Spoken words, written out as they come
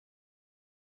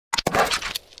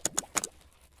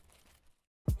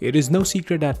It is no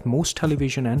secret that most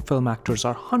television and film actors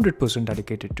are 100%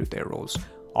 dedicated to their roles.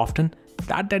 Often,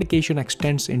 that dedication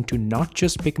extends into not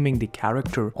just becoming the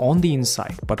character on the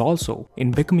inside, but also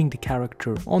in becoming the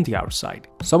character on the outside.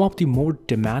 Some of the more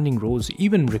demanding roles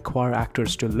even require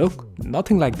actors to look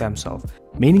nothing like themselves,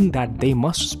 meaning that they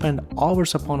must spend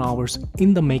hours upon hours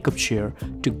in the makeup chair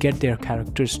to get their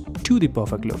characters to the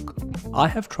perfect look. I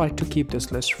have tried to keep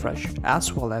this list fresh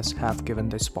as well as have given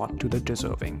this spot to the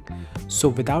deserving. So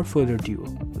without further ado,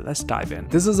 let's dive in.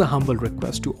 This is a humble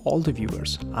request to all the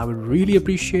viewers. I would really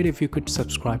appreciate if you could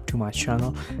subscribe to my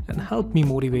channel and help me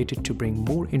motivate it to bring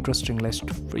more interesting lists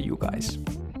for you guys.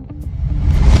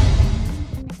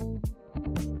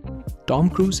 Tom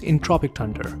Cruise in Tropic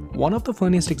Thunder. One of the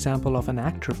funniest examples of an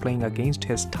actor playing against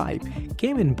his type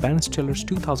came in Ben Stiller's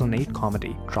 2008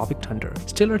 comedy, Tropic Thunder.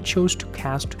 Stiller chose to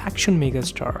cast action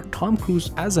megastar Tom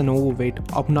Cruise as an overweight,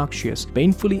 obnoxious,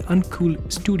 painfully uncool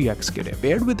studio executive,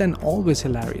 paired with an always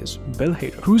hilarious Bill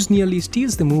Hader. Cruise nearly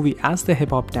steals the movie as the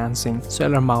hip-hop dancing,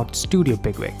 sailor-mouthed studio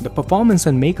bigwig. The performance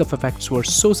and makeup effects were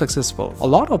so successful, a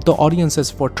lot of the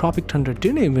audiences for Tropic Thunder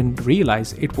didn't even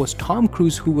realize it was Tom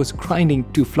Cruise who was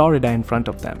grinding to Florida in front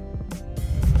of them.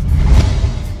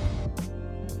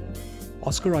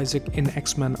 Oscar Isaac in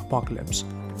X-Men Apocalypse.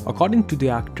 According to the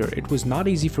actor, it was not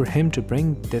easy for him to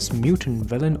bring this mutant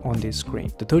villain on the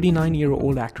screen. The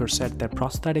 39-year-old actor said that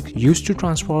prosthetics used to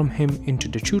transform him into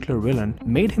the titular villain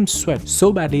made him sweat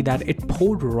so badly that it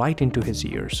poured right into his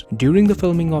ears. During the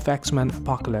filming of X-Men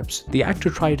Apocalypse, the actor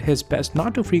tried his best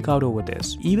not to freak out over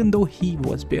this. Even though he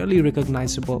was barely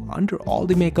recognizable under all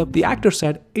the makeup, the actor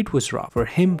said it was rough for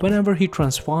him whenever he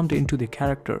transformed into the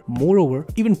character. Moreover,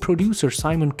 even producer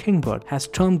Simon Kingbird has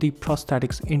turned the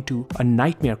prosthetics into a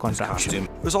nightmare contraption.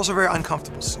 It was also very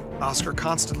uncomfortable suit. Oscar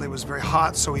constantly was very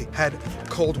hot, so he had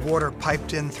cold water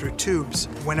piped in through tubes.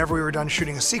 Whenever we were done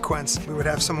shooting a sequence, we would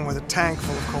have someone with a tank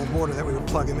full of cold water that we would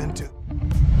plug him into.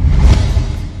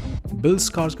 Bill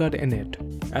Skarsgard in It.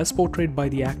 As portrayed by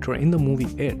the actor in the movie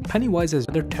It, Pennywise is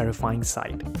a rather terrifying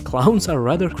sight. Clowns are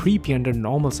rather creepy under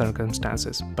normal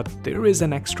circumstances, but there is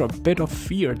an extra bit of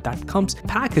fear that comes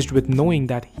packaged with knowing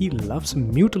that he loves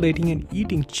mutilating and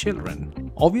eating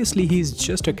children. Obviously, he is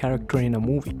just a character in a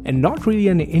movie, and not really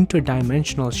an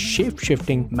interdimensional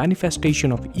shape-shifting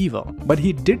manifestation of evil, but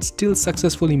he did still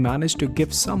successfully manage to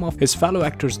give some of his fellow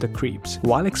actors the creeps.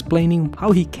 While explaining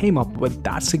how he came up with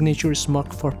that signature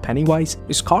smirk for Pennywise,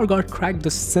 Skarsgard cracked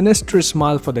the sinister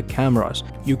smile for the cameras.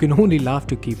 You can only laugh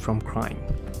to keep from crying.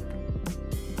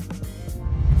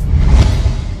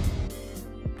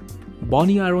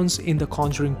 Bonnie Irons in The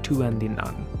Conjuring 2 and The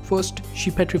Nun. First,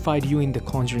 she petrified you in The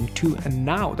Conjuring 2, and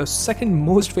now the second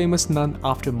most famous nun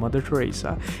after Mother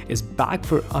Teresa is back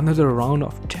for another round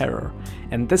of terror.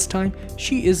 And this time,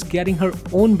 she is getting her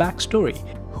own backstory.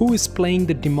 Who is playing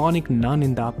the demonic nun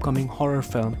in the upcoming horror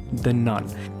film, The Nun?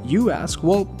 You ask,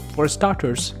 well, for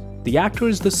starters, the actor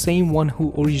is the same one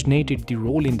who originated the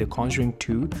role in The Conjuring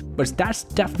 2, but that's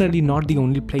definitely not the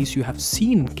only place you have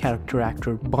seen character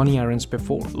actor Bonnie Irons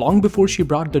before. Long before she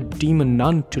brought the demon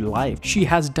nun to life, she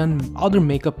has done other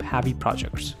makeup-heavy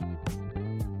projects.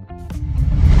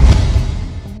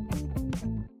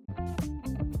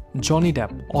 Jonny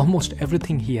Depp, almost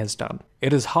everything he has done.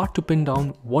 It is hard to pin down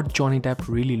what Jonny Depp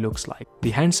really looks like.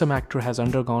 The handsome actor has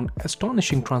undergone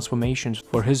astonishing transformations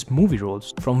for his movie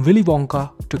roles, from Willy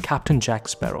Wonka to Captain Jack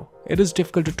Sparrow. It is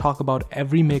difficult to talk about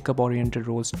every makeup-oriented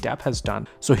roles Depp has done,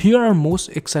 so here are most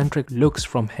eccentric looks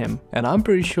from him, and I'm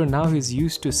pretty sure now he's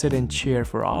used to sit in chair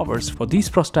for hours for these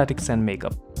prosthetics and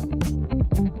makeup.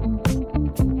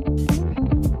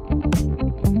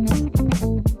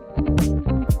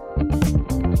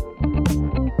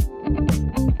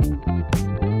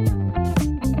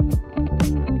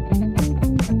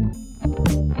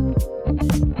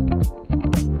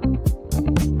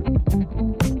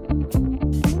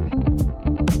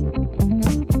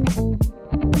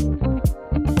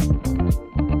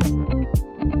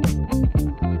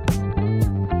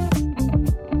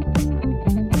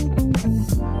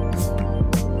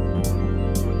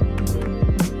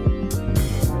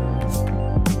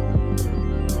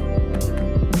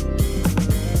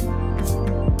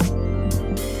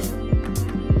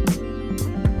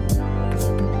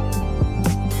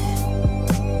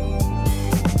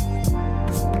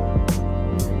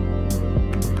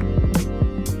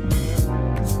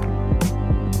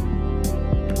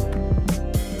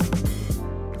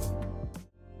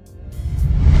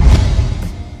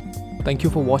 Thank you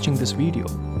for watching this video.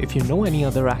 If you know any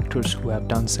other actors who have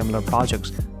done similar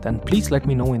projects, then please let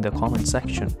me know in the comment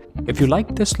section. If you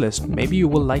like this list, maybe you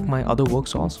will like my other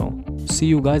works also. See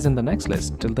you guys in the next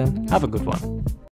list. Till then, have a good one.